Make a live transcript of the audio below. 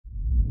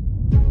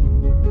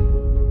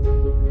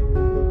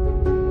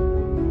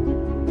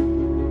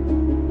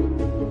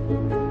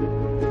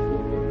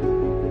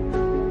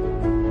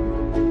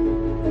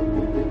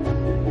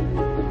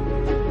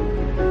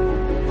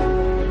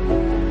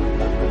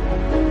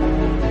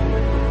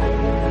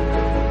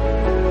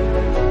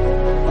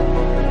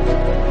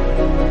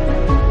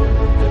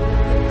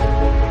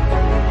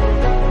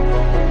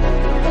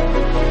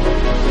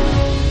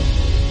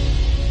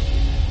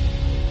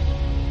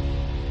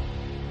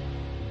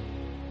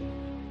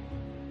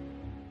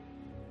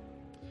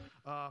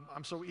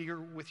I'm so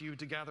eager with you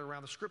to gather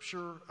around the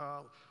Scripture.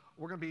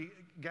 We're going to be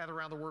gathered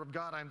around the Word of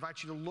God. I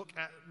invite you to look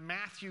at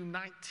Matthew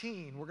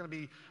 19. We're going to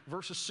be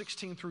verses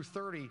 16 through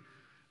 30.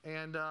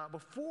 And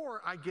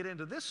before I get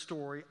into this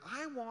story,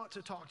 I want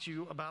to talk to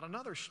you about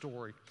another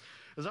story.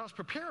 As I was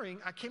preparing,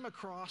 I came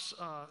across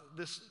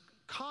this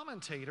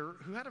commentator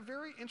who had a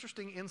very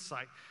interesting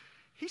insight.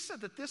 He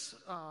said that this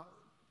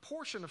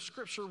portion of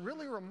Scripture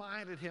really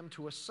reminded him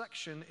to a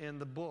section in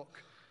the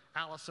book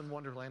Alice in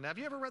Wonderland. Now, have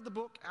you ever read the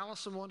book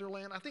Alice in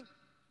Wonderland? I think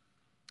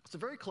it's a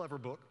very clever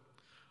book.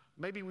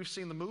 Maybe we've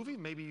seen the movie.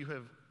 Maybe you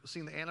have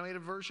seen the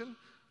animated version.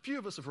 Few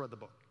of us have read the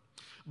book.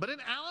 But in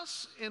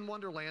Alice in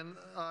Wonderland,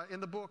 in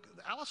the book,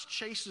 Alice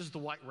chases the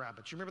white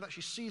rabbit. You remember that?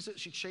 She sees it,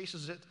 she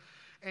chases it,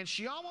 and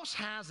she almost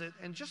has it,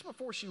 and just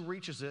before she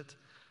reaches it,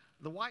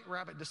 the white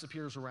rabbit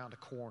disappears around a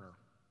corner.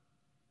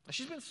 And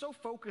she's been so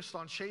focused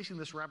on chasing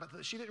this rabbit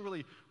that she didn't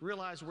really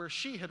realize where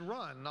she had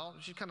run.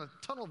 She kind of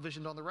tunnel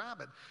visioned on the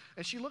rabbit.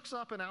 And she looks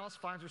up, and Alice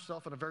finds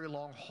herself in a very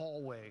long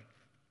hallway.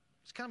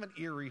 It's kind of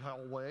an eerie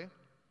hallway. It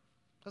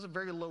has a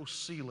very low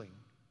ceiling.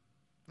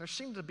 There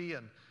seemed to be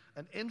an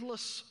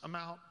endless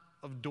amount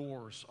of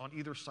doors on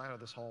either side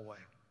of this hallway.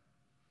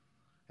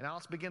 And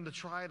Alice began to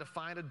try to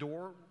find a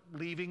door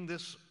leaving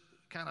this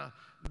kind of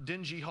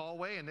dingy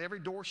hallway, and every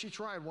door she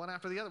tried, one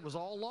after the other, was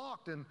all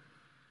locked. And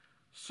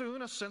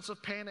soon a sense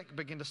of panic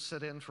began to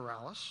set in for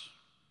Alice.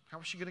 How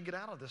was she going to get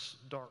out of this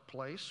dark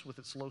place with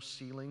its low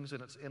ceilings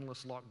and its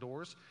endless locked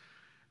doors?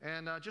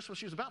 And just when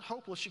she was about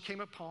hopeless, she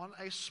came upon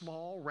a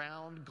small,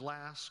 round,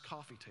 glass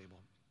coffee table.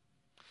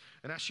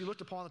 And as she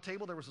looked upon the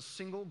table, there was a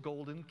single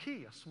golden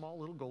key, a small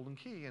little golden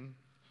key. And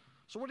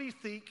so what do you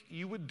think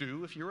you would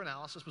do if you're in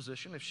Alice's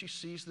position? If she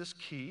sees this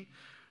key,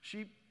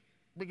 she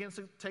begins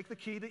to take the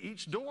key to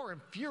each door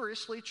and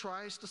furiously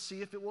tries to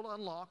see if it will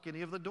unlock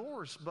any of the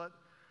doors. But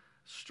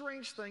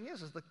strange thing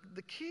is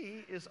the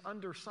key is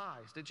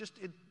undersized.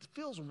 It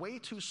feels way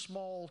too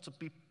small to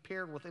be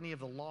paired with any of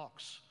the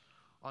locks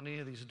on any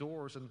of these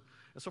doors. And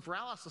so for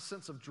Alice, a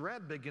sense of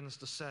dread begins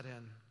to set in.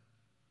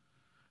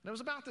 And it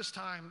was about this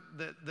time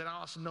that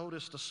Alice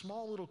noticed a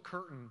small little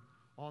curtain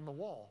on the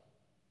wall.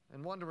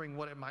 And wondering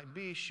what it might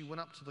be, she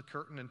went up to the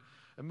curtain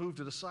and moved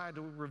it aside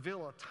to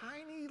reveal a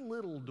tiny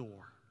little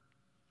door.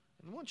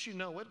 And once you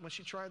know it, when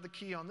she tried the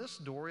key on this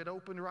door, it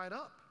opened right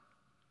up.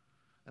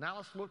 And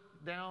Alice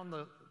looked down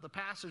the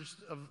passage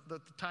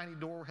that the tiny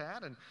door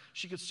had, and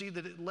she could see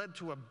that it led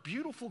to a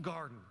beautiful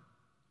garden.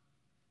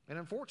 And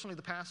unfortunately,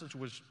 the passage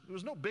was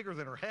no bigger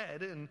than her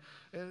head, and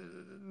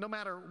no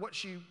matter what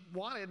she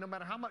wanted, no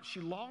matter how much she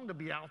longed to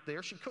be out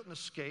there, she couldn't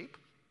escape.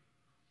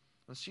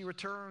 And she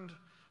returned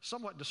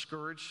somewhat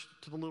discouraged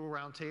to the little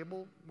round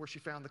table where she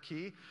found the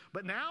key.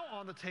 But now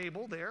on the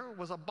table there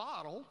was a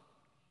bottle,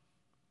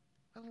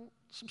 had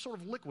some sort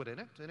of liquid in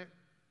it, and it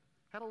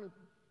had a little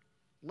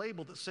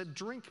label that said,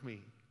 "Drink me."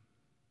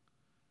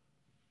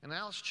 And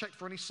Alice checked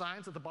for any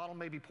signs that the bottle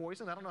may be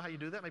poisoned. I don't know how you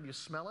do that. Maybe you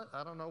smell it.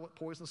 I don't know what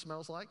poison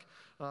smells like.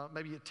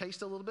 Maybe you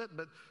taste it a little bit,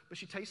 but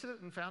she tasted it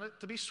and found it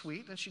to be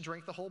sweet, and she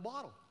drank the whole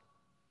bottle.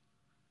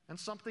 And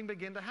something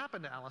began to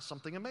happen to Alice,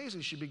 something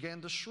amazing. She began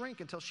to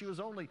shrink until she was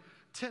only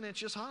 10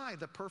 inches high,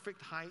 the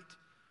perfect height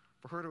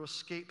for her to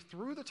escape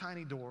through the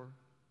tiny door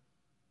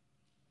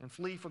and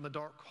flee from the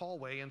dark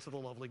hallway into the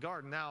lovely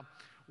garden. Now,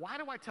 why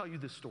do I tell you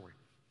this story?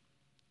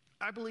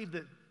 I believe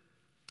that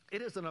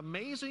it is an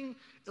amazing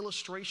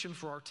illustration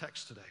for our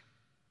text today.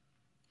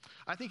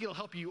 I think it'll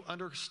help you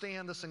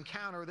understand this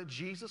encounter that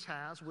Jesus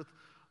has with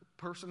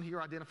a person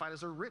here identified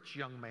as a rich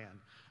young man.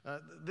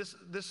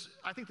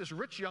 I think this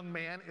rich young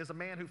man is a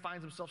man who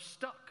finds himself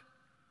stuck,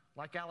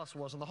 like Alice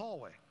was in the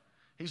hallway.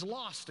 He's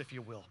lost, if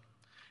you will.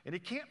 And he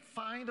can't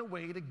find a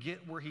way to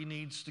get where he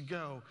needs to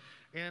go.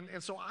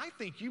 And so I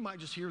think you might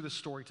just hear this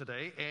story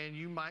today, and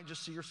you might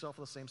just see yourself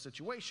in the same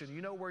situation.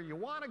 You know where you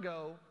want to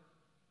go,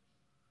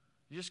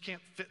 you just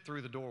can't fit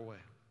through the doorway.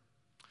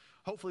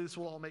 Hopefully this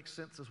will all make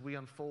sense as we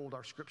unfold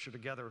our scripture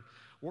together.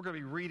 We're going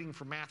to be reading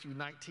from Matthew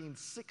 19,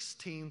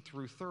 16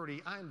 through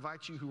 30. I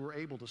invite you who are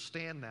able to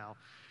stand now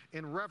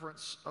in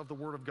reverence of the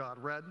Word of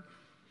God read.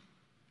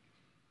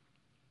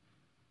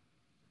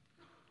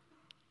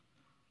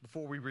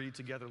 Before we read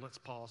together, let's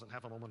pause and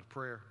have a moment of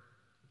prayer.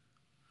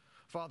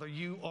 Father,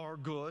 you are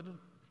good,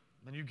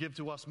 and you give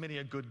to us many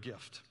a good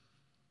gift.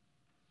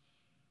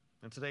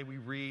 And today we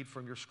read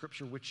from your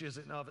scripture, which is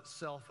in of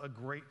itself a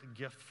great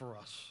gift for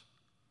us.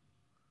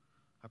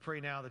 I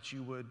pray now that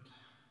you would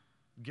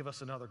give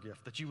us another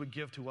gift, that you would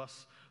give to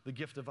us the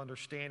gift of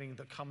understanding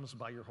that comes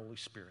by your Holy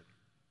Spirit,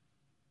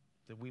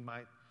 that we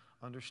might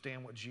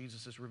understand what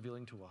Jesus is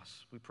revealing to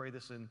us. We pray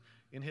this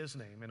in his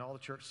name. And all the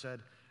church said,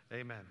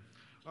 amen.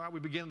 All right, we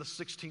begin the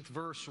 16th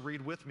verse.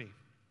 Read with me.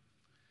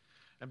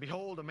 And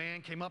behold, a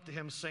man came up to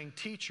him saying,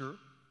 "Teacher,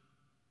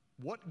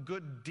 what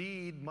good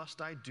deed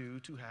must I do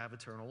to have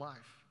eternal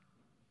life?"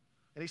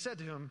 And he said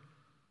to him,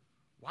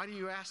 "Why do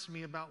you ask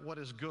me about what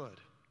is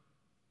good?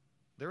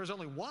 There is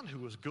only one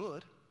who is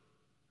good.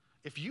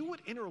 If you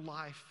would enter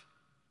life,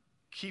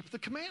 keep the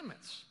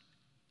commandments."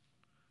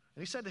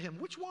 And he said to him,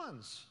 "Which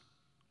ones?"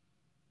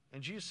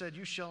 And Jesus said,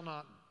 "You shall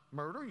not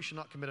murder, you shall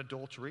not commit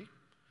adultery,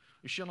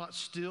 you shall not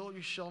steal,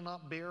 you shall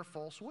not bear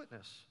false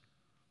witness.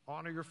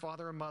 Honor your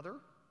father and mother,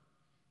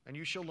 and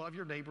you shall love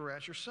your neighbor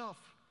as yourself.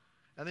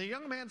 And the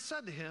young man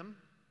said to him,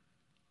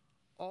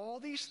 all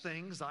these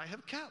things I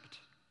have kept.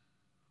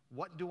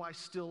 What do I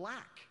still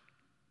lack?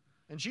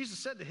 And Jesus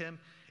said to him,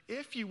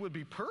 if you would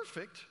be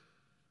perfect,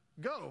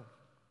 go,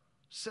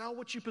 sell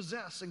what you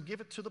possess and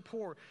give it to the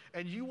poor,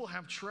 and you will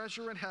have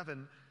treasure in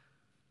heaven,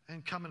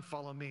 and come and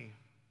follow me.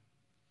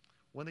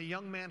 When the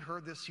young man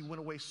heard this, he went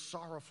away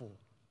sorrowful,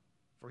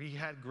 for he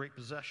had great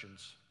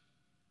possessions.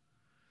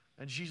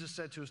 And Jesus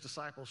said to his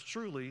disciples,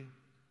 truly,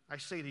 I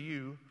say to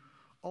you,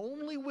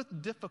 only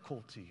with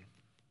difficulty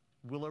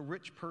will a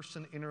rich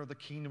person enter the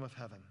kingdom of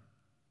heaven.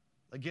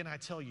 Again, I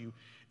tell you,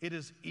 it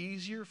is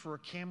easier for a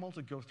camel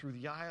to go through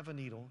the eye of a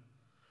needle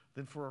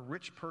than for a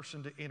rich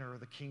person to enter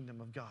the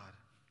kingdom of God.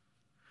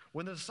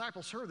 When the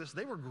disciples heard this,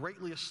 they were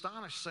greatly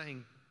astonished,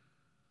 saying,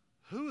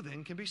 who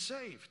then can be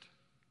saved?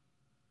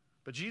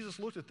 But Jesus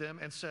looked at them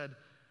and said,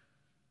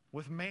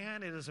 with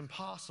man it is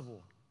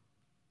impossible,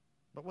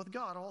 but with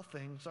God all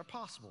things are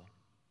possible.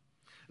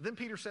 Then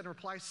Peter said in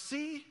reply,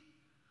 see,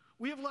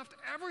 we have left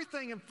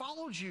everything and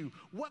followed you.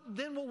 What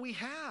then will we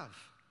have?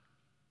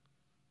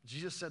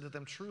 Jesus said to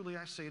them, truly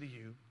I say to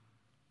you,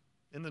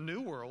 in the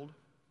new world,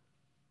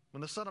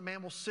 when the Son of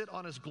Man will sit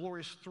on his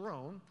glorious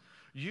throne,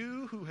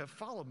 you who have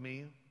followed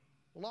me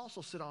will also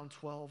sit on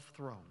 12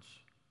 thrones,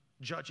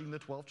 judging the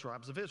 12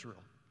 tribes of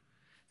Israel.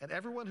 And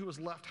everyone who has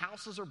left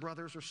houses or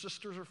brothers or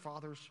sisters or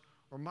fathers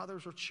or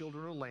mothers or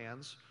children or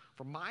lands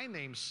for my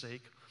name's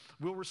sake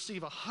will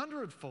receive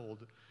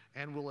 100-fold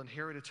and will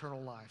inherit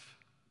eternal life.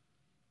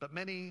 But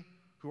many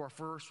who are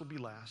first will be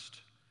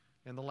last,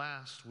 and the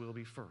last will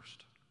be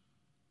first.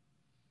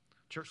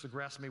 Church, the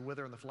grass may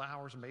wither and the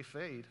flowers may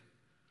fade,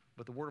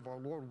 but the word of our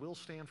Lord will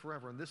stand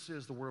forever, and this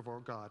is the word of our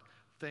God.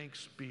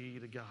 Thanks be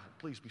to God.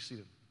 Please be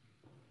seated.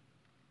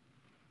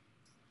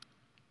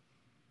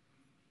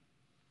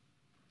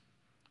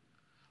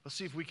 Let's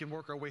see if we can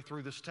work our way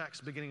through this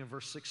text beginning in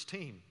verse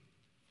 16.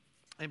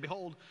 And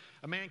behold,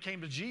 a man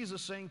came to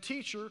Jesus saying,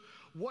 teacher,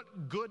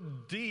 what good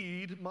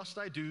deed must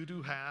I do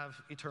to have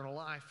eternal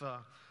life?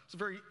 It's a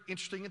very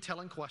interesting and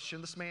telling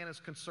question. This man is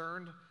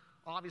concerned,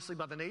 obviously,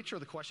 by the nature of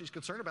the question. He's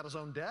concerned about his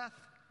own death.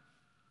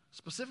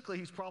 Specifically,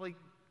 he's probably,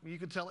 you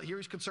can tell it here,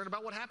 he's concerned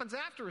about what happens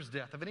after his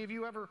death. Have any of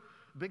you ever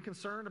been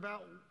concerned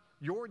about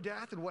your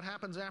death and what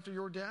happens after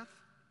your death?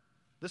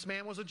 This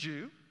man was a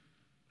Jew.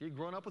 He had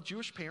grown up with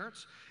Jewish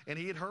parents, and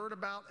he had heard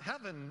about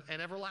heaven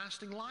and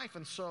everlasting life.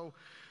 And so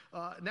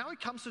now he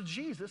comes to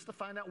Jesus to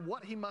find out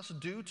what he must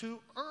do to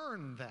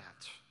earn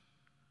that.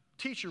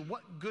 Teacher,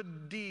 what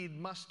good deed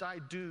must I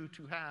do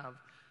to have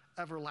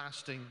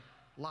everlasting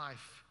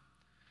life?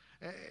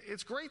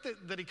 It's great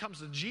that he comes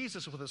to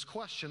Jesus with his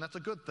question. That's a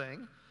good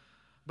thing.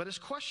 But his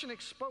question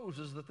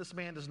exposes that this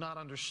man does not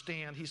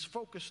understand. He's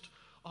focused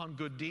on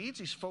good deeds.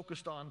 He's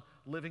focused on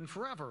living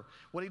forever.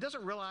 What he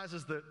doesn't realize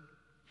is that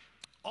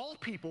all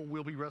people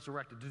will be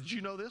resurrected. Did you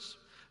know this?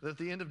 That at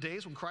the end of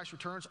days, when Christ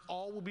returns,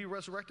 all will be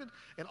resurrected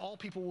and all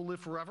people will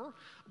live forever.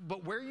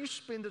 But where you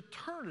spend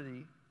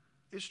eternity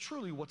is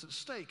truly what's at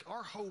stake.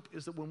 Our hope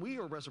is that when we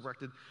are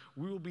resurrected,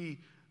 we will be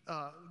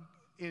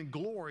in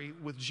glory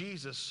with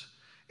Jesus.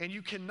 And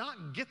you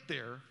cannot get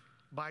there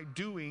by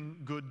doing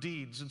good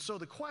deeds. And so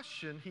the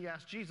question he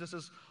asked Jesus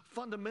is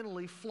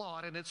fundamentally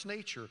flawed in its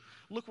nature.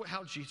 Look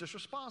how Jesus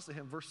responds to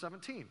him, verse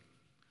 17.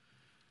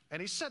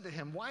 And he said to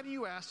him, why do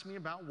you ask me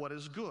about what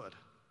is good?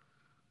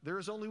 There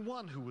is only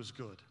one who is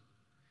good.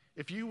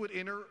 If you would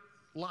enter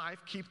life,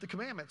 keep the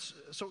commandments.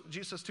 So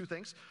Jesus says two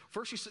things.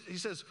 First, he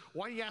says,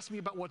 why do you ask me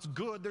about what's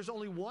good? There's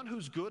only one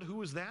who's good.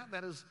 Who is that?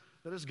 That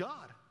is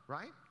God,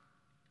 right?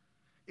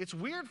 It's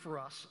weird for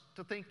us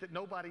to think that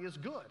nobody is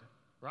good,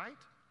 right?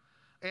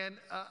 And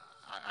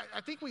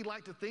I think we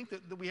like to think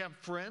that we have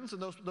friends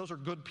and those are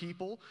good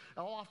people.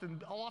 I'll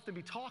often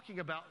be talking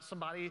about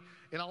somebody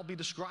and I'll be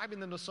describing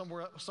them to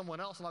someone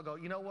else and I'll go,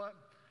 you know what?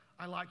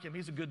 I like him.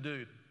 He's a good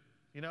dude.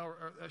 You know,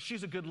 or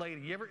she's a good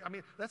lady.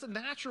 That's a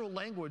natural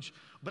language,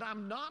 but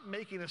I'm not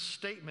making a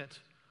statement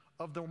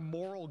of their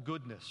moral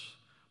goodness.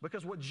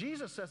 Because what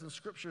Jesus says in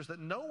Scripture is that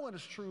no one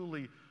is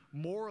truly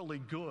morally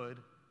good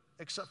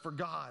except for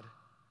God.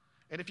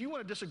 And if you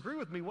want to disagree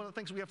with me, one of the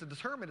things we have to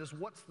determine is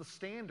what's the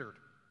standard.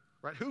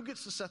 Right? Who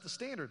gets to set the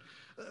standard?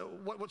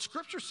 What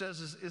Scripture says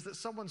is that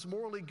someone's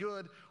morally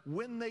good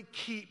when they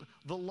keep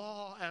the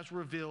law as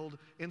revealed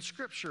in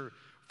Scripture.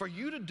 For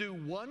you to do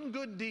one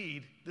good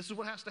deed, this is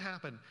what has to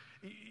happen.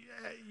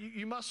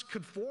 You must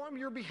conform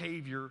your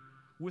behavior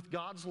with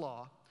God's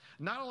law.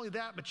 Not only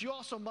that, but you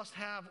also must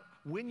have,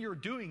 when you're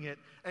doing it,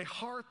 a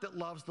heart that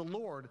loves the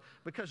Lord.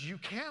 Because you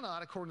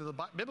cannot, according to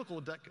the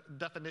biblical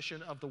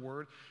definition of the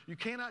word, you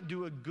cannot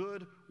do a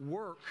good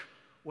work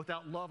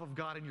without love of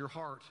God in your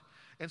heart.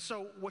 And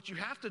so what you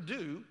have to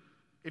do,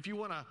 if you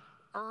want to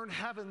earn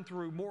heaven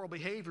through moral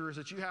behavior, is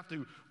that you have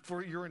to,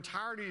 for your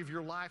entirety of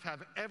your life,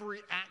 have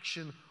every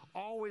action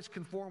always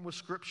conform with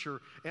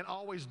Scripture and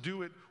always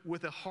do it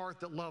with a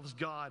heart that loves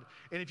God.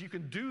 And if you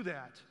can do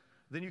that,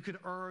 then you can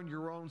earn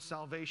your own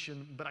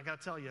salvation. But I got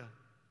to tell you,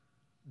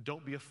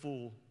 don't be a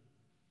fool.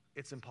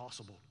 It's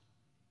impossible.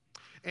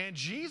 And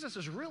Jesus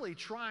is really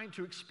trying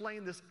to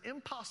explain this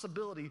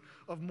impossibility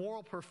of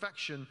moral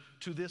perfection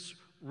to this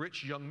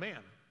rich young man.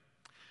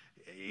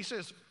 He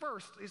says,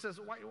 first,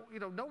 why,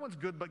 no one's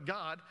good but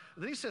God.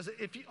 Then he says,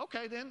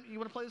 then you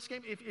want to play this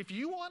game? If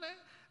you want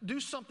to do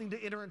something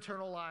to enter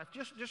eternal life,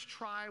 just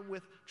try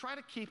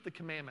to keep the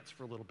commandments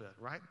for a little bit,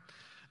 right?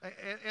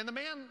 And the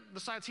man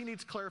decides he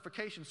needs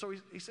clarification. So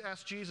he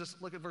asks Jesus,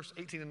 look at verse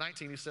 18 and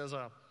 19. He says,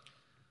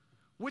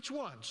 which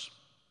ones?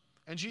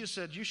 And Jesus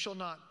said, you shall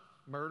not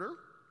murder.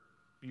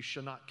 You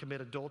shall not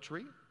commit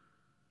adultery.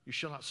 You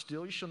shall not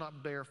steal. You shall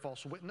not bear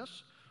false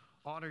witness.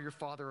 Honor your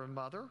father and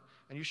mother.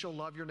 And you shall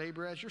love your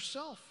neighbor as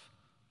yourself.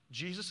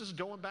 Jesus is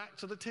going back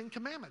to the Ten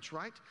Commandments,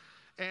 right?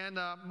 And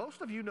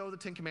most of you know the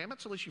Ten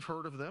Commandments, at least you've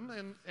heard of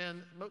them.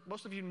 And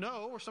most of you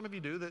know, or some of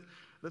you do, that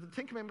the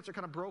Ten Commandments are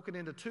kind of broken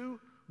into two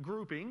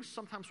groupings.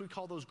 Sometimes we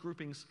call those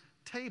groupings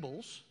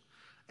tables.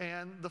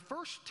 And the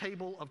first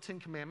table of the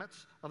Ten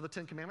Commandments,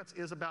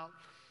 is about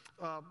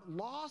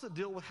laws that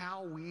deal with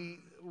how we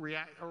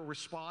react or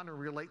respond or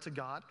relate to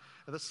God.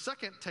 And the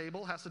second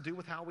table has to do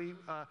with how we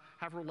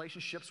have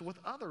relationships with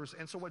others.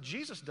 And so what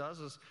Jesus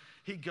does is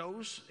he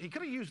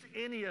could have used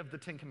any of the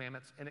Ten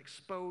Commandments and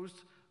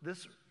exposed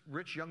this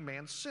rich young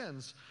man's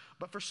sins.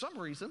 But for some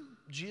reason,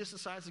 Jesus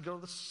decides to go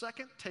to the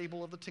second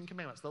table of the Ten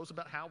Commandments, those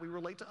about how we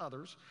relate to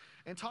others,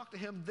 and talk to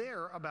him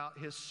there about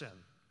his sin.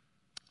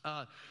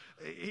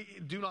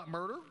 Do not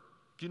murder,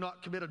 do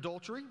not commit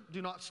adultery,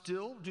 do not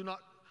steal, do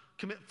not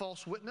commit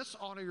false witness,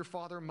 honor your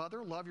father and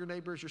mother, love your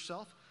neighbor as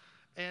yourself.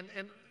 And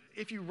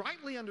if you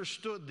rightly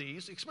understood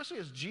these, especially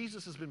as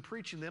Jesus has been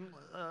preaching them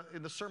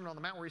in the Sermon on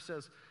the Mount, where he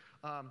says,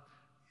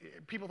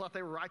 people thought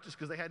they were righteous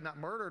because they had not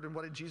murdered. And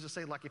what did Jesus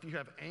say? Like, if you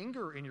have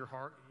anger in your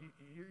heart,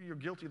 you're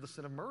guilty of the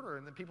sin of murder.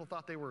 And then people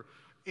thought they were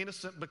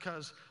innocent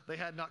because they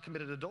had not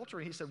committed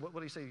adultery. And he said, what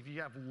did he say? If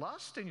you have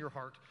lust in your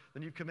heart,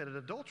 then you've committed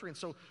adultery. And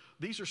so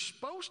these are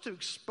supposed to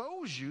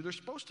expose you. They're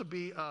supposed to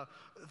be,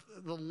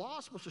 the law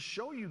is supposed to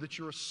show you that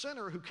you're a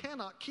sinner who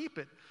cannot keep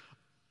it.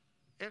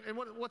 And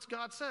what's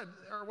God said,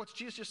 or what's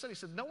Jesus just said? He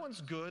said, no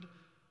one's good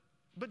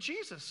but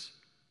Jesus.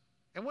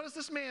 And what does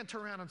this man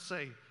turn around and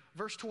say?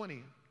 Verse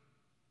 20.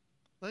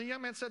 The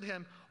young man said to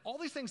him, all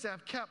these things I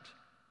have kept,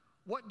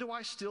 what do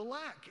I still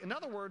lack? In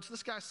other words,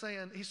 this guy's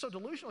saying, he's so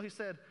delusional, he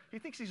said, he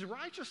thinks he's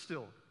righteous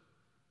still.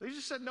 He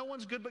just said, no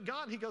one's good but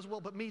God. And he goes,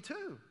 well, but me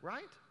too,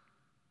 right?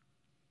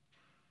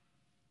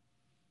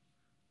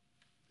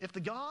 If the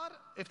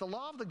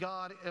law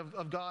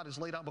of God is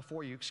laid out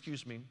before you,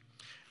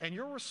 and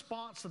your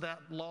response to that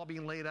law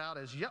being laid out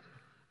is, yep,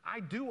 I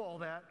do all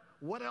that,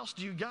 what else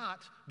do you got?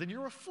 Then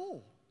you're a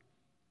fool.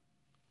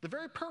 The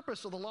very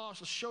purpose of the law is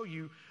to show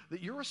you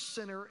that you're a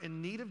sinner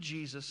in need of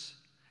Jesus.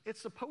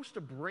 It's supposed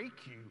to break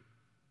you.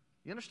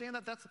 You understand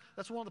that?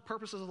 That's one of the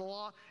purposes of the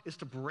law, is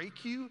to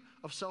break you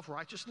of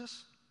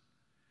self-righteousness.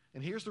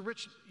 And here's the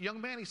rich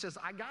young man. He says,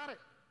 I got it.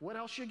 What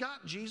else you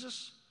got,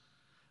 Jesus?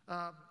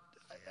 I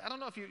don't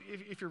know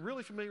if you're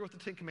really familiar with the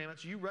Ten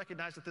Commandments, you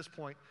recognize at this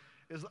point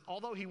is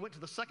although he went to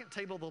the second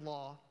table of the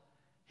law,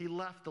 he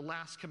left the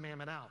last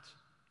commandment out.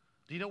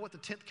 Do you know what the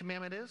 10th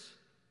commandment is?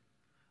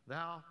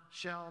 Thou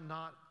shalt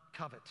not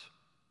covet.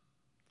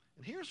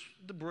 And here's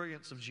the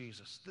brilliance of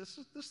Jesus.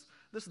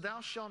 This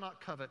thou shalt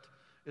not covet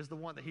is the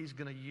one that he's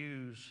going to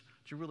use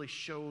to really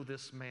show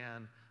this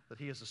man that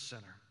he is a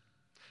sinner.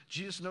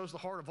 Jesus knows the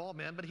heart of all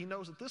men, but he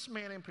knows that this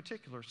man in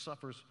particular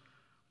suffers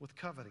with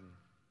coveting.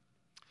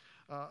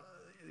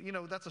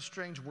 That's a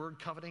strange word,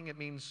 coveting. It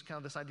means kind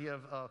of this idea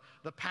of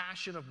the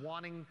passion of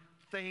wanting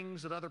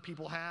things that other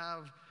people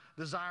have,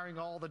 desiring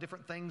all the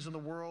different things in the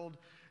world.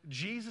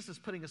 Jesus is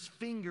putting his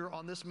finger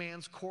on this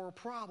man's core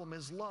problem,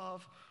 his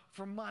love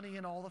for money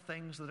and all the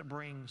things that it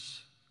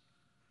brings.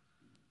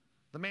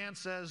 The man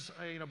says,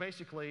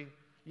 basically,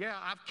 yeah,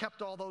 I've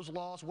kept all those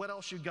laws. What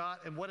else you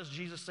got? And what does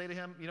Jesus say to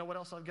him? You know what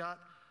else I've got?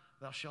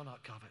 Thou shalt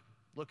not covet.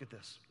 Look at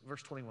this,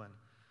 verse 21.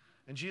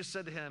 And Jesus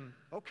said to him,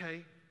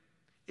 okay,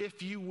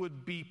 if you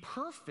would be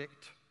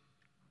perfect,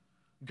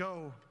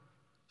 go,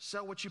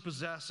 sell what you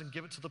possess and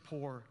give it to the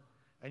poor,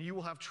 and you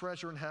will have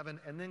treasure in heaven,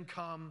 and then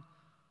come,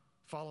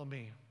 follow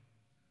me.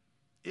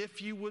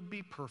 If you would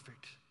be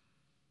perfect,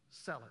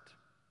 sell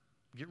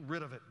it, get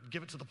rid of it,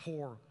 give it to the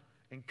poor,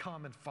 and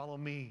come and follow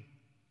me.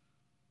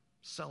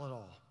 Sell it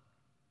all.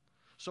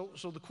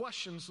 So the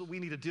questions that we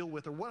need to deal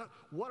with are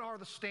what are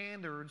the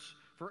standards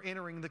for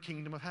entering the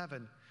kingdom of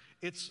heaven?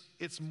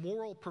 It's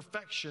moral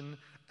perfection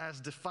as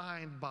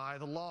defined by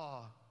the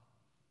law.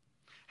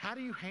 How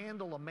do you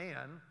handle a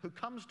man who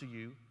comes to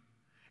you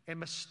and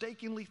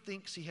mistakenly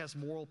thinks he has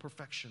moral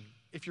perfection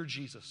if you're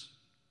Jesus?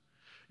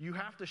 You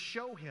have to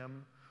show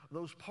him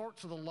those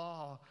parts of the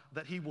law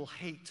that he will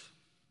hate,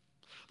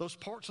 those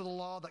parts of the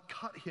law that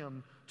cut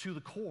him to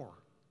the core,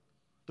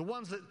 the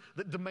ones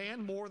that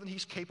demand more than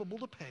he's capable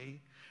to pay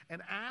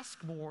and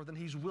ask more than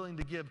he's willing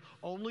to give.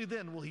 Only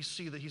then will he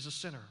see that he's a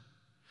sinner.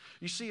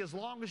 You see, as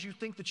long as you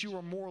think that you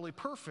are morally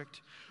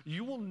perfect,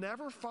 you will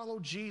never follow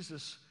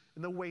Jesus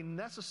in the way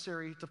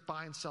necessary to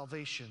find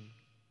salvation.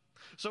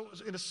 So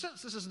in a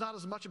sense, this is not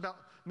as much about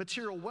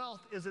material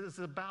wealth as it is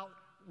about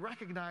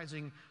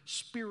recognizing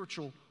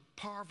spiritual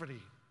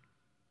poverty.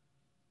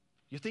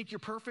 You think you're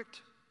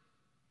perfect?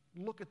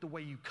 Look at the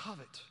way you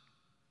covet.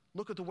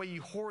 Look at the way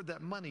you hoard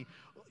that money.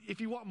 If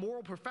you want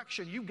moral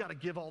perfection, you've got to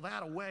give all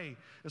that away.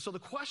 And so the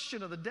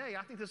question of the day,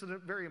 I think this is a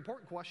very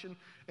important question,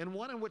 and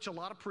one in which a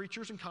lot of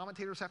preachers and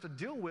commentators have to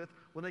deal with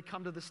when they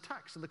come to this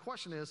text. And the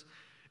question is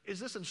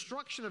this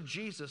instruction of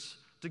Jesus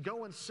to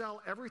go and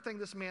sell everything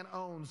this man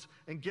owns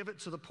and give it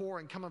to the poor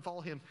and come and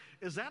follow him,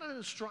 is that an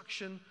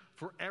instruction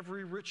for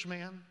every rich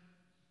man?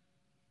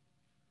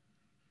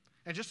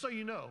 And just so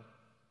you know,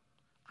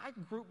 I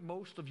group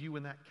most of you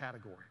in that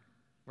category.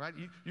 Right?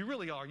 You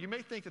really are. You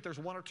may think that there's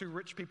one or two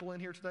rich people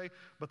in here today,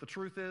 but the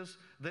truth is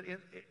that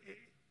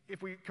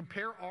if we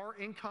compare our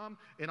income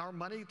and our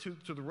money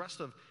to the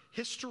rest of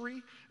history,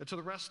 and to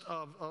the rest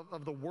of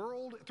the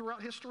world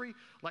throughout history,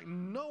 like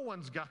no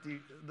one's got the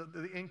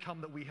income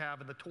that we have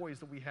and the toys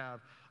that we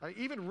have.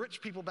 Even rich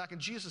people back in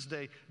Jesus'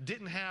 day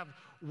didn't have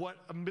what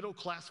a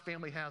middle-class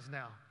family has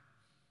now.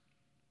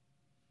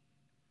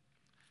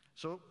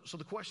 So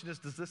the question is,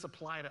 does this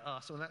apply to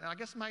us? And I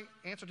guess my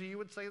answer to you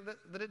would say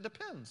that it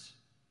depends.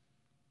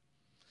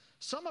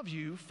 Some of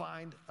you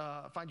find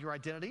your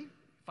identity,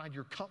 find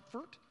your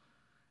comfort,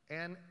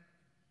 and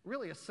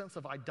really a sense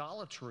of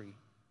idolatry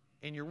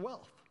in your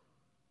wealth.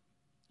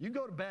 You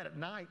go to bed at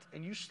night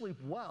and you sleep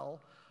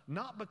well,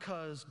 not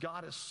because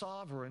God is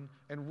sovereign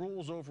and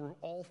rules over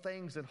all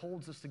things and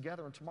holds us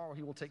together and tomorrow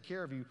he will take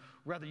care of you.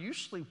 Rather, you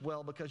sleep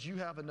well because you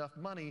have enough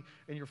money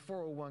in your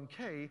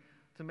 401k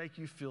to make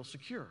you feel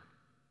secure.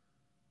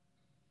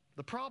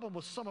 The problem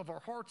with some of our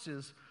hearts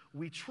is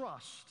we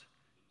trust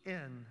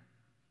in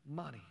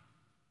money.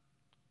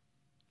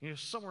 You know,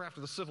 somewhere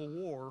after the Civil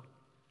War,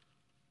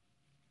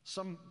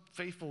 some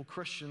faithful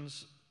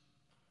Christians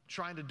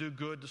trying to do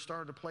good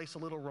started to place a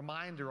little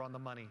reminder on the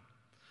money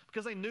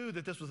because they knew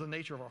that this was the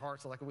nature of our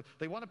hearts. Like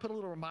they want to put a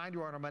little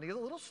reminder on our money, a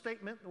little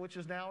statement which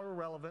is now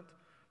irrelevant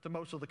to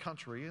most of the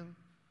country.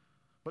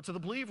 But to the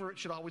believer, it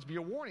should always be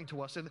a warning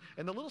to us. And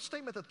the little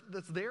statement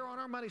that's there on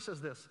our money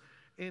says this: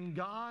 in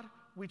God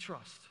we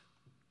trust.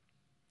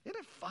 Isn't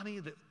it funny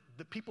that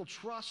people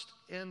trust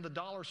in the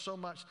dollar so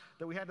much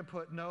that we had to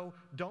put, no,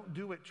 don't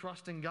do it,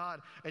 trust in God,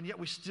 and yet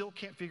we still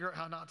can't figure out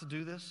how not to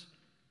do this?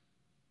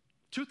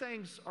 Two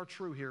things are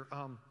true here.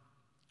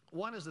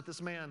 One is that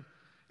this man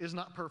is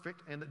not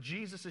perfect and that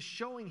Jesus is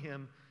showing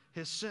him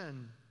his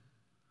sin.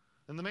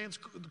 And the man's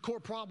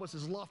core problem was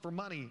his love for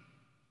money.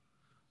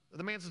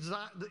 The man's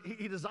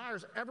he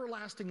desires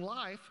everlasting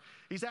life.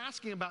 He's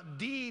asking about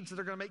deeds that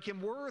are going to make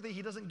him worthy.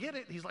 He doesn't get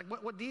it. He's like,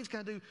 what deeds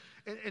can I do?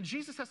 And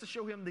Jesus has to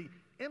show him the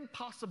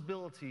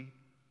impossibility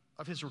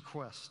of his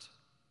request.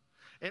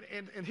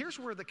 And here's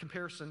where the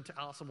comparison to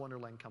Alice in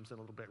Wonderland comes in a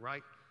little bit,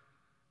 right?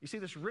 You see,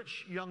 this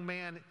rich young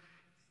man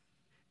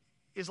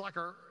is like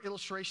our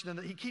illustration in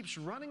that he keeps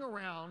running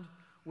around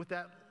with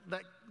that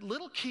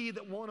little key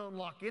that won't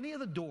unlock any of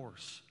the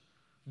doors.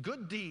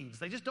 Good deeds.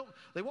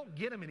 They won't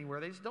get him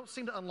anywhere. They just don't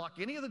seem to unlock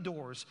any of the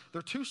doors.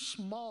 They're too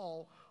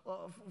small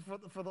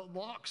for the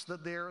locks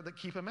that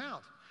keep him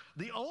out.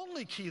 The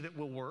only key that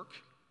will work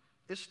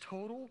is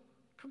total,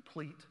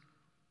 complete,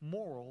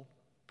 moral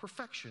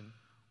perfection,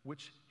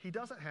 which he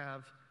doesn't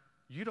have,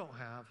 you don't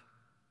have,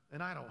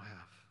 and I don't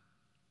have.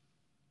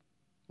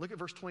 Look at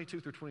verse 22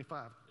 through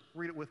 25.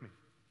 Read it with me.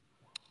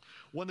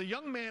 When the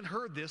young man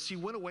heard this, he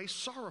went away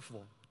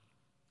sorrowful,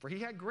 for he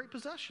had great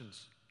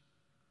possessions.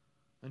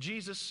 And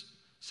Jesus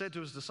said to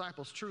his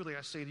disciples, truly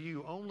I say to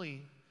you,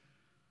 only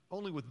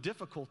with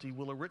difficulty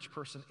will a rich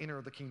person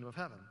enter the kingdom of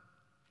heaven.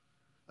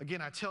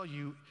 Again, I tell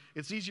you,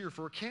 it's easier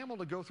for a camel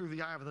to go through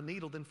the eye of the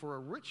needle than for a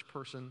rich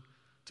person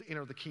to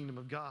enter the kingdom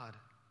of God.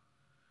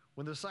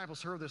 When the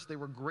disciples heard this, they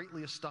were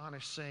greatly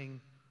astonished, saying,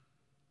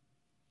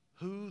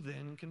 who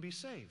then can be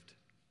saved?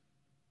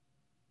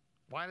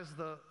 Why does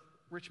the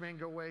rich man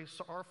go away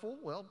sorrowful?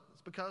 Well,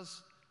 it's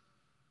because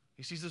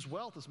he sees his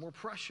wealth is more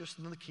precious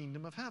than the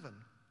kingdom of heaven.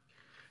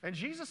 And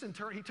Jesus, in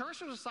turn, he turns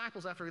to his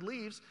disciples after he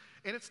leaves,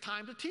 and it's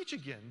time to teach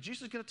again.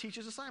 Jesus is going to teach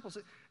his disciples,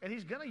 and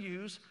he's going to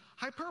use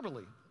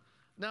hyperbole.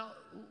 Now,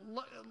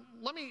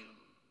 let me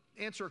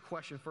answer a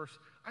question first.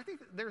 I think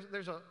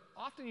there's a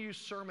often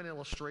used sermon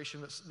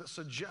illustration that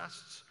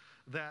suggests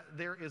that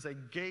there is a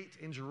gate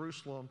in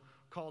Jerusalem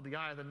called the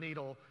Eye of the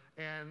Needle,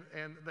 and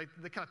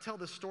they kind of tell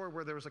this story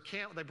where there was a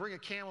camel. They bring a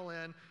camel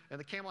in, and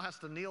the camel has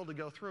to kneel to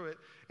go through it.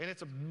 And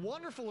it's a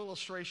wonderful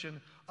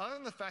illustration, other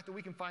than the fact that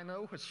we can find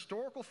no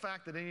historical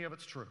fact that any of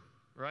it's true,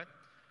 right?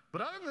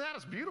 But other than that,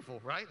 it's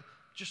beautiful, right?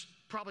 Just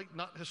probably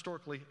not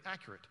historically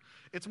accurate.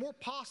 It's more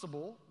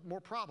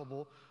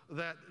probable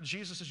that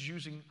Jesus is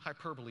using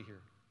hyperbole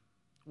here.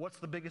 What's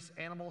the biggest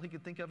animal he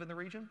could think of in the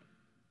region?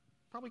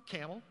 Probably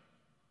camel.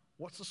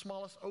 What's the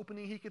smallest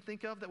opening he could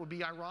think of that would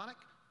be ironic?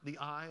 The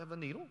eye of a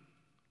needle.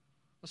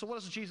 So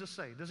what does Jesus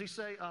say? Does he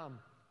say,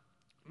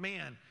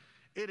 man,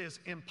 it is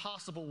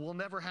impossible, will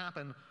never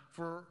happen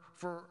for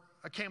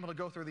a camel to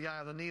go through the eye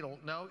of the needle?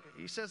 No,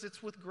 he says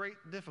it's with great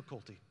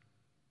difficulty,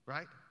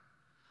 right?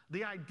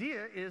 The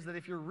idea is that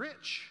if you're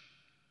rich,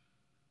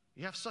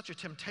 you have such a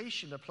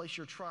temptation to place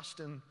your trust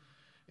in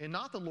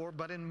not the Lord,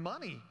 but in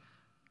money.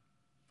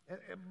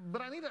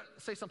 But I need to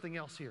say something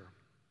else here.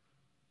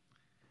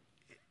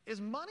 Is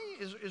money,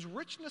 is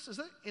richness, is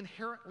that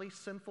inherently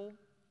sinful?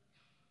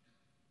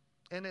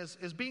 And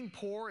is being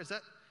poor, is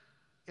that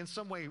in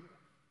some way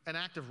an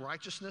act of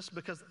righteousness?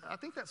 Because I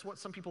think that's what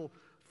some people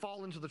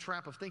fall into the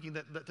trap of thinking,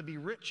 that to be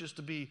rich is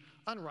to be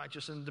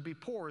unrighteous and to be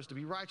poor is to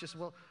be righteous.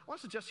 Well, I want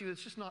to suggest to you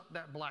it's just not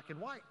that black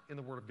and white in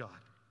the Word of God.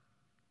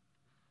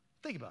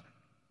 Think about it.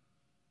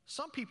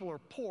 Some people are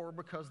poor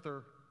because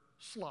they're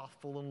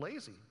slothful and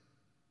lazy,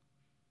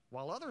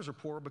 while others are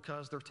poor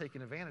because they're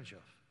taken advantage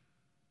of.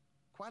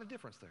 Quite a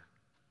difference there.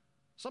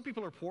 Some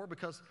people are poor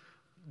because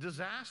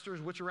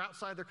disasters which are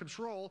outside their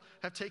control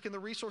have taken the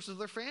resources of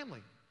their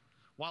family,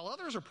 while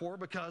others are poor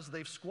because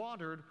they've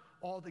squandered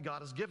all that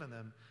God has given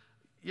them.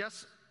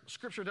 Yes,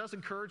 Scripture does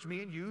encourage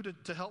me and you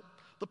to help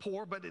the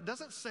poor, but it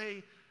doesn't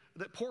say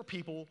that poor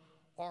people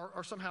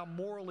are somehow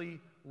morally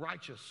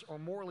righteous or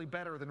morally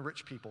better than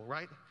rich people,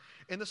 right?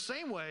 In the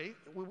same way,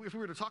 if we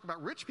were to talk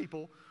about rich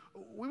people,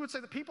 we would say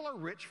that people are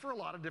rich for a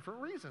lot of different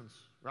reasons,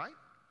 right?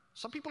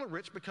 Some people are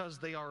rich because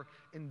they are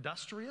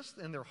industrious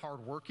and they're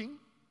hardworking,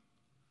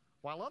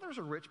 while others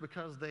are rich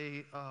because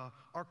they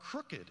are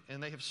crooked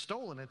and they have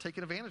stolen and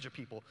taken advantage of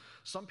people.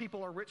 Some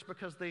people are rich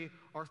because they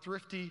are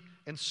thrifty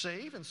and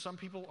save, and some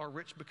people are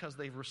rich because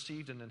they've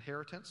received an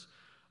inheritance.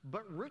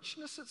 But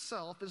richness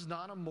itself is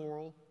not a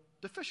moral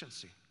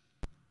deficiency.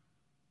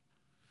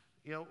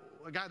 You know,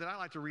 a guy that I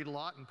like to read a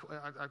lot, and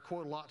I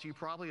quote a lot to you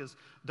probably, is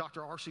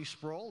Dr. R.C.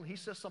 Sproul, and he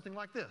says something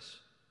like this: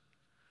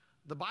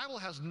 the Bible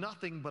has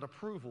nothing but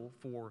approval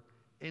for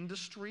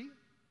industry,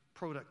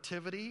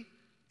 productivity,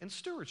 and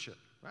stewardship.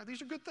 Right?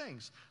 These are good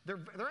things. They're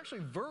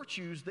actually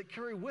virtues that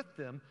carry with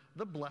them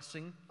the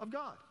blessing of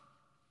God.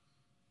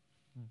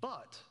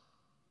 But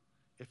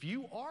if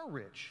you are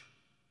rich,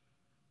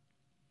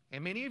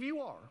 and many of you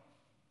are,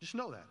 just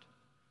know that,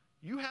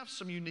 you have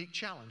some unique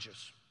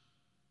challenges.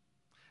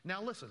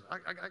 Now listen,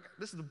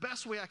 this is the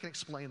best way I can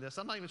explain this.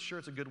 I'm not even sure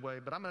it's a good way,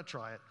 but I'm going to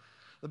try it.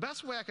 The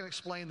best way I can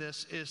explain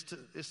this is to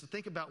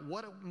think about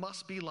what it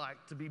must be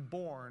like to be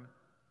born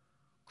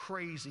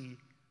crazy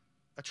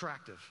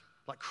attractive.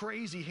 Like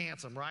crazy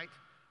handsome, right?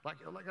 Like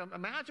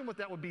imagine what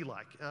that would be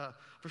like.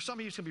 For some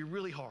of you, it's going to be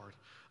really hard.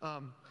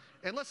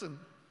 And listen,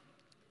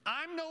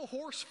 I'm no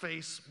horse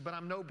face, but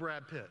I'm no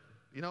Brad Pitt.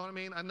 You know what I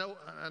mean? I know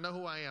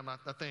who I am, I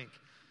think.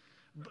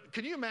 But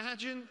can you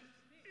imagine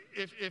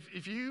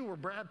if you were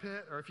Brad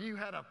Pitt, or if you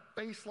had a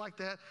face like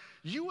that?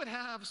 You would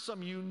have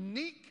some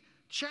unique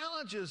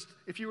challenges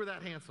if you were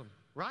that handsome,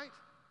 right?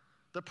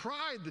 The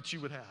pride that you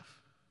would have.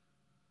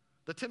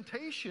 The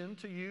temptation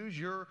to use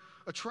your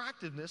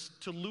attractiveness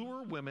to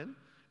lure women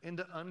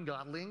into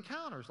ungodly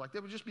encounters. Like,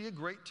 that would just be a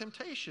great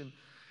temptation.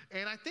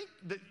 And I think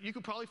that you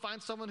could probably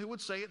find someone who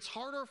would say it's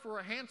harder for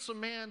a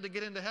handsome man to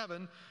get into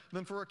heaven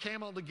than for a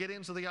camel to get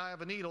into the eye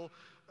of a needle.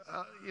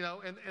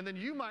 And then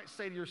you might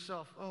say to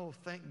yourself, oh,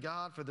 thank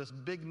God for this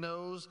big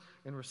nose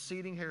and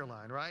receding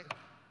hairline, right?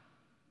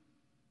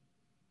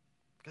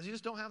 Because you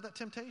just don't have that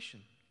temptation.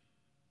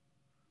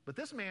 But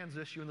this man's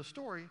issue in the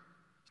story,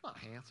 it's not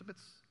handsome,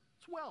 it's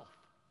wealth.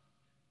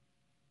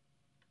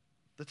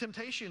 The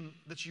temptation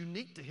that's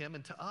unique to him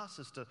and to us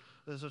is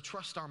to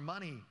trust our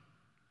money.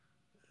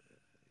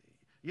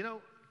 You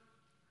know,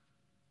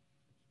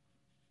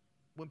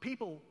 when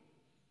people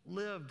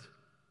lived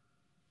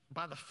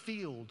by the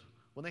field,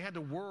 when they had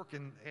to work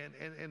and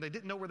they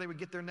didn't know where they would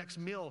get their next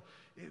meal,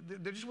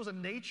 there just was a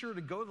nature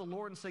to go to the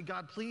Lord and say,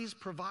 God, please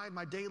provide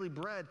my daily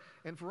bread.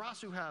 And for us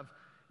who have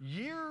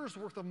years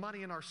worth of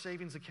money in our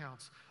savings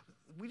accounts,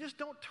 we just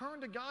don't turn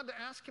to God to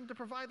ask him to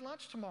provide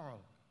lunch tomorrow.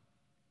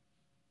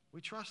 We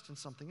trust in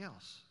something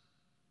else.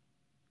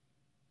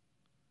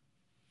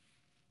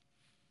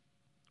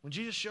 When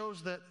Jesus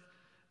shows that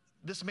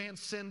this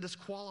man's sin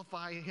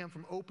disqualified him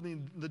from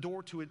opening the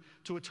door to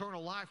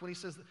eternal life, when he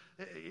says,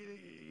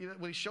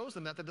 when he shows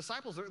them that, the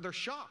disciples, they're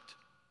shocked.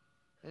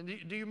 And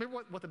do you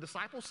remember what the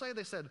disciples say?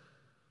 They said,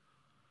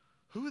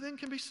 who then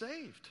can be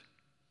saved?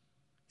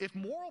 If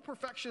moral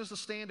perfection is the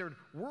standard,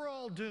 we're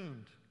all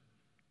doomed.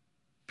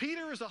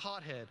 Peter is a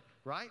hothead,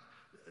 right?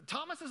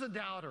 Thomas is a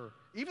doubter.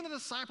 Even the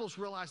disciples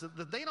realize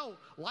that they don't,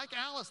 like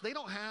Alice, they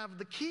don't have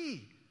the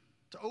key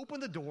to open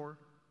the door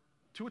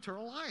to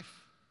eternal life.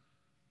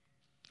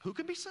 Who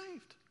can be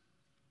saved?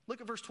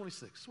 Look at verse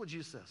 26. This is what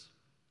Jesus says.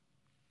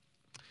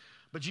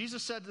 But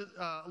Jesus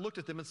looked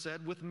at them and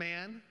said, with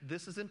man,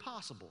 this is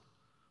impossible.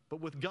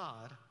 But with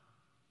God,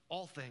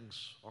 all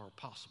things are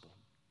possible.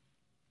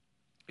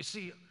 You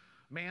see,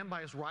 man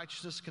by his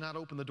righteousness cannot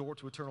open the door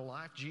to eternal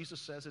life.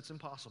 Jesus says it's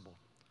impossible.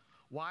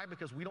 Why?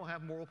 Because we don't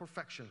have moral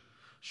perfection.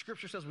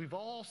 Scripture says we've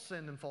all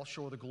sinned and fall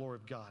short of the glory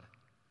of God.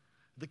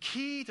 The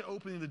key to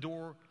opening the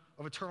door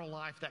of eternal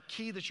life, that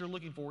key that you're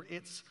looking for,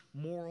 it's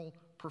moral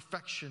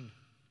perfection.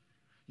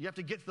 You have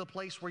to get to the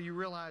place where you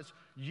realize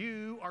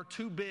you are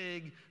too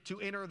big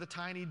to enter the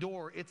tiny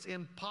door. It's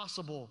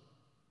impossible.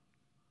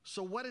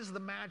 So what is the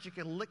magic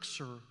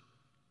elixir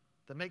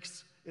that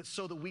makes it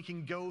so that we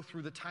can go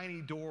through the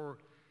tiny door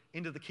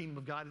into the kingdom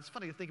of God. It's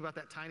funny to think about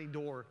that tiny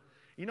door.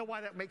 You know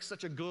why that makes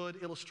such a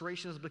good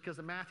illustration is because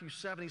in Matthew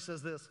 7 he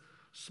says this,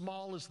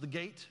 small is the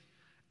gate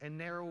and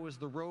narrow is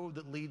the road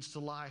that leads to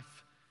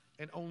life,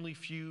 and only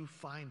few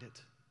find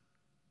it.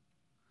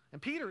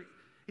 And Peter,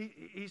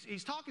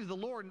 he's talking to the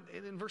Lord,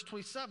 and in verse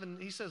 27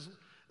 he says,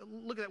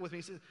 look at that with me.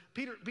 He says,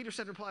 Peter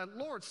said in reply,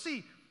 Lord,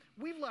 see,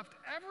 we've left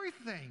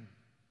everything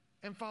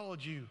and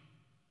followed you.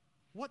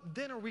 What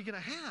then are we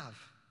going to have?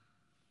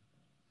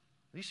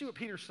 Do you see what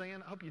Peter's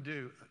saying? I hope you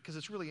do, because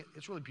it's really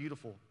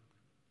beautiful.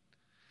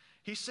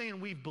 He's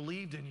saying we've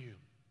believed in you.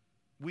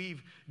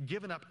 We've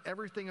given up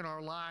everything in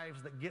our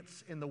lives that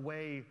gets in the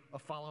way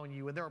of following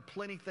you. And there are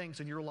plenty of things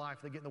in your life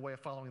that get in the way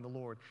of following the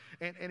Lord.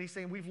 And he's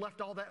saying we've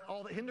left all that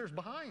hinders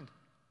behind.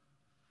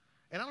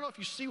 And I don't know if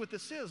you see what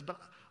this is, but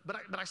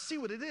I see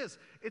what it is.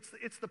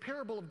 It's the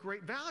parable of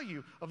great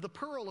value, of the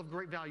pearl of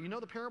great value. You know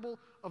the parable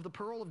of the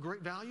pearl of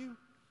great value?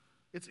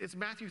 It's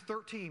Matthew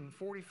 13,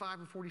 45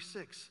 and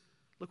 46.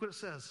 Look what it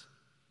says.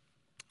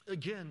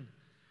 Again,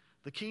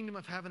 the kingdom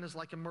of heaven is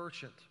like a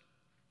merchant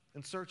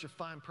in search of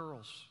fine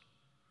pearls,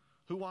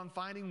 who on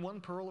finding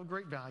one pearl of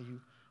great value,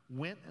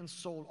 went and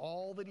sold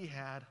all that he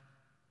had,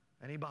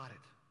 and he bought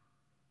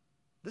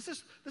it. This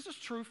is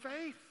true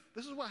faith.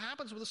 This is what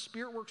happens when the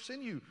Spirit works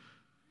in you.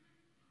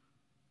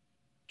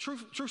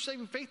 True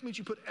saving faith means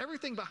you put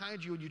everything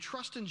behind you and you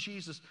trust in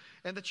Jesus,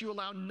 and that you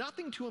allow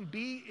nothing to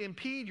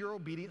impede your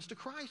obedience to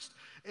Christ.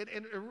 And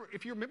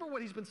if you remember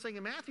what he's been saying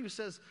in Matthew, he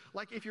says,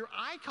 like, if your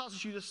eye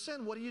causes you to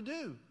sin, what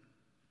do?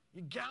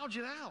 You gouge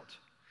it out.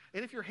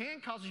 And if your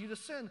hand causes you to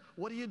sin,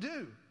 what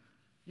do?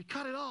 You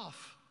cut it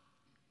off.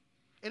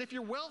 And if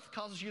your wealth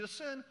causes you to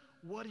sin,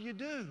 what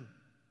do?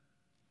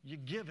 You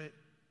give it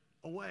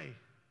away.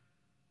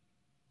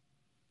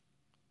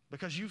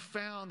 Because you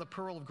found the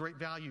pearl of great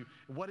value.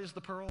 What is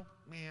the pearl?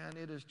 Man,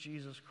 it is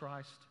Jesus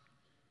Christ.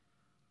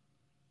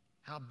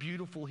 How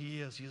beautiful he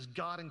is. He is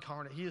God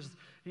incarnate. He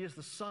is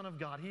the Son of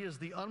God. He is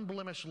the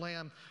unblemished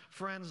Lamb.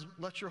 Friends,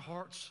 let your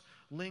hearts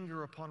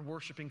linger upon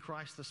worshiping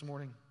Christ this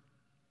morning.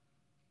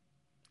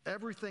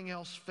 Everything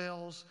else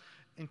fails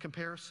in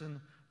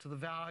comparison to the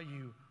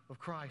value of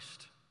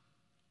Christ.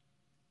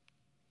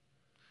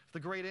 The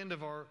great end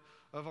of our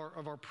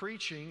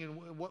preaching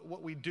and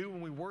what we do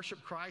when we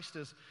worship Christ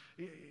is,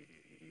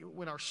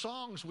 when our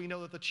songs, we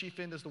know that the chief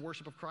end is the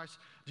worship of Christ.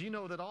 Do you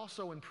know that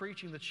also in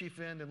preaching, the chief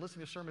end, and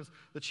listening to sermons,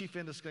 the chief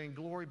end is saying,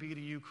 glory be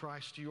to you,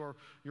 Christ. You're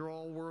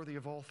all worthy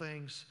of all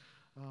things.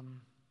 And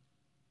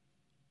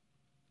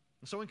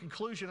so in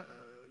conclusion,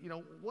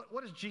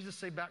 what does Jesus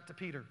say back to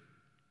Peter?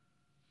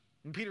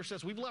 And Peter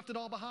says, we've left it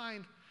all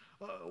behind.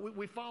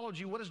 We followed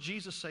you. What does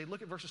Jesus say?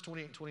 Look at verses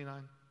 28 and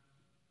 29.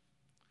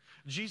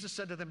 Jesus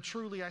said to them,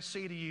 truly I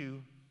say to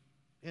you,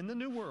 in the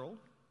new world,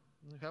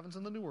 the heavens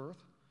and the new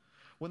earth,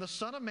 when the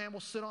Son of Man will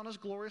sit on his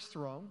glorious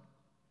throne,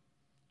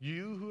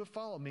 you who have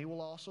followed me will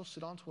also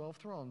sit on 12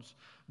 thrones,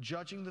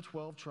 judging the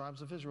 12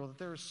 tribes of Israel. That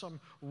there is some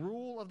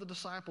rule of the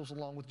disciples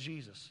along with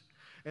Jesus.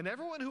 And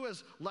everyone who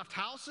has left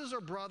houses or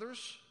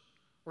brothers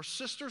or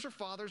sisters or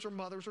fathers or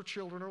mothers or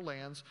children or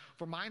lands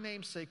for my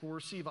name's sake will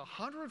receive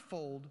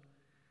 100-fold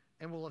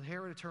and will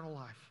inherit eternal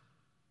life.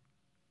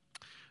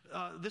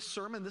 This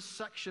sermon, this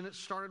section, it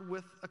started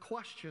with a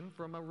question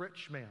from a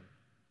rich man.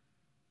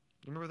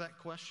 Remember that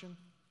question?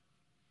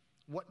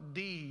 What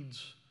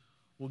deeds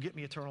will get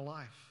me eternal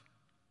life?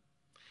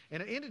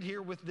 And it ended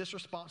here with this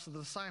response to the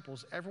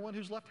disciples. Everyone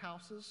who's left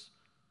houses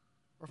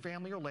or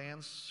family or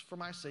lands for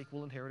my sake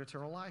will inherit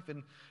eternal life.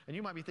 And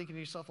you might be thinking to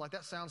yourself, like,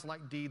 that sounds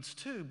like deeds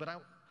too, but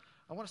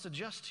I want to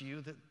suggest to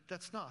you that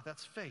that's not.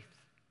 That's faith.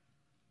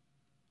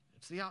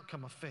 It's the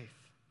outcome of faith.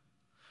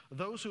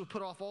 Those who have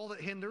put off all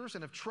that hinders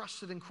and have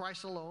trusted in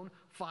Christ alone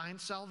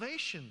find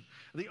salvation.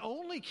 The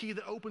only key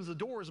that opens the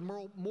door is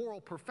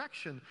moral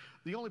perfection.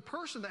 The only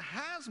person that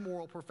has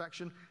moral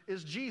perfection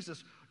is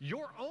Jesus.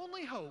 Your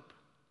only hope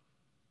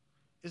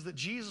is that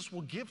Jesus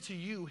will give to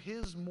you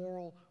his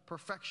moral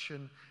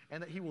perfection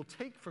and that he will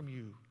take from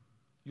you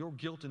your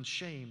guilt and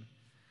shame.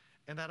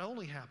 And that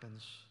only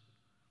happens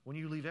when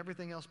you leave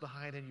everything else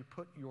behind and you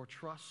put your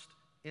trust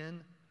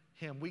in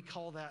him. We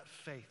call that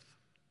faith.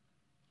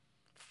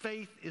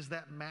 Faith is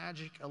that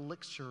magic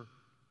elixir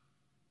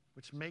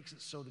which makes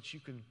it so that you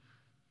can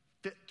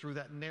fit through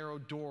that narrow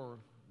door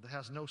that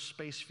has no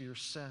space for your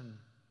sin.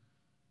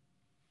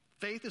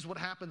 Faith is what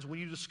happens when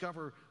you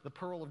discover the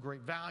pearl of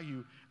great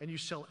value and you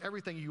sell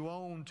everything you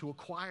own to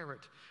acquire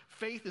it.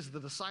 Faith is the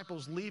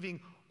disciples leaving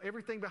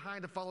everything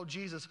behind to follow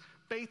Jesus.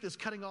 Faith is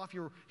cutting off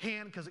your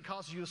hand because it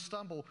causes you to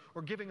stumble,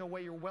 or giving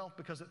away your wealth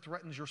because it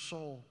threatens your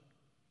soul.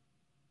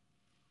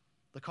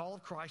 The call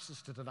of Christ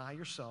is to deny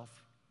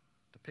yourself,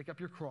 to pick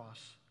up your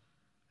cross,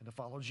 and to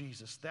follow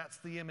Jesus. That's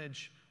the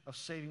image of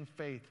saving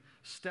faith.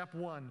 Step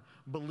one,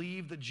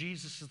 believe that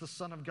Jesus is the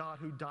Son of God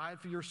who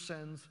died for your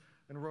sins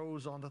and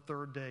rose on the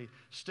third day.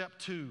 Step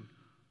two,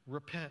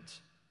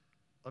 repent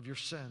of your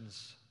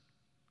sins.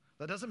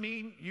 That doesn't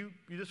mean you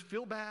just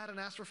feel bad and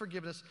ask for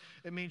forgiveness.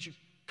 It means you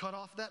cut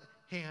off that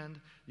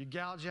hand, you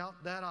gouge out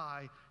that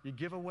eye, you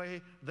give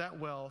away that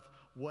wealth,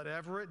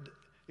 whatever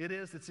it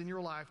is that's in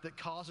your life that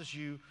causes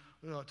you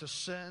to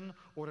sin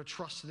or to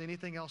trust in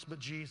anything else but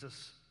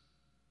Jesus.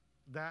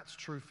 That's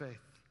true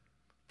faith.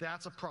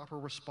 That's a proper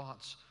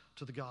response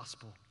to the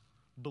gospel.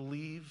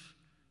 Believe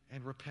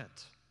and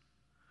repent.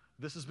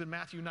 This has been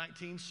Matthew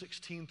 19,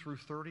 16 through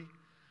 30.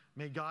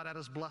 May God add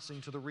his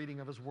blessing to the reading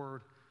of his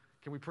word.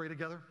 Can we pray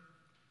together?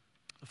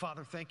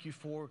 Father, thank you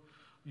for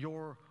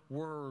your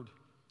word.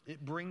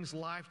 It brings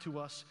life to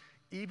us,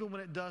 even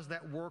when it does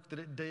that work that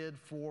it did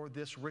for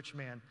this rich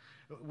man.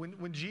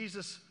 When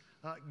Jesus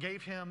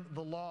gave him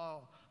the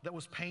law that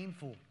was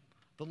painful,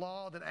 the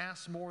law that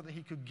asked more than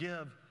he could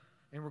give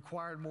and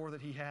required more than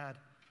he had.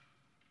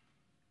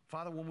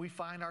 Father, when we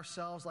find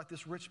ourselves like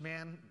this rich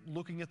man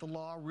looking at the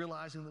law,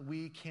 realizing that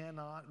we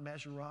cannot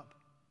measure up,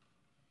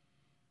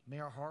 may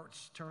our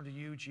hearts turn to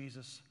you,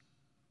 Jesus.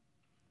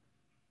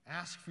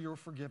 Ask for your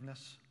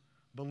forgiveness,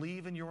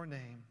 believe in your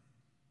name,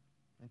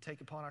 and take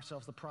upon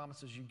ourselves the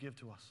promises you give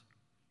to us.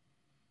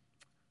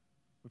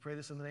 We pray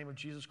this in the name of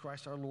Jesus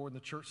Christ our Lord. And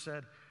the church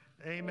said,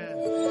 amen.